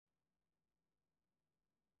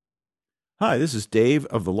Hi, this is Dave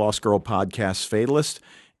of the Lost Girl podcast Fatalist,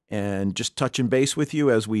 and just touching base with you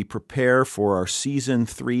as we prepare for our season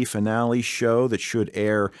 3 finale show that should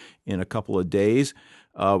air in a couple of days.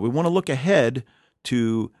 We want to look ahead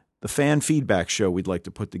to the fan feedback show we'd like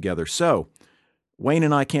to put together. So, Wayne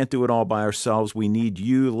and I can't do it all by ourselves. We need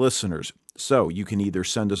you listeners. So you can either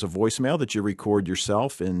send us a voicemail that you record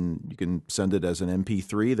yourself, and you can send it as an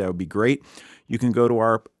MP3. That would be great. You can go to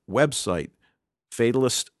our website,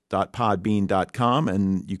 fatalist.podbean.com,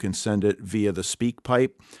 and you can send it via the speak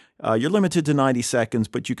pipe. You're limited to 90 seconds,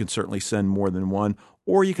 but you can certainly send more than one.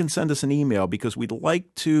 Or you can send us an email because we'd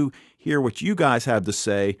like to hear what you guys have to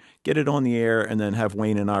say, get it on the air, and then have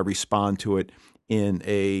Wayne and I respond to it in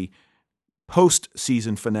a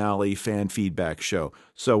post-season finale fan feedback show.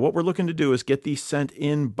 So what we're looking to do is get these sent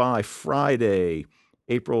in by Friday,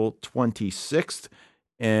 April 26th,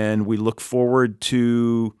 and we look forward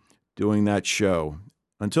to doing that show.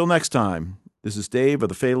 Until next time, this is Dave of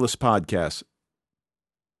the Fatalist Podcast.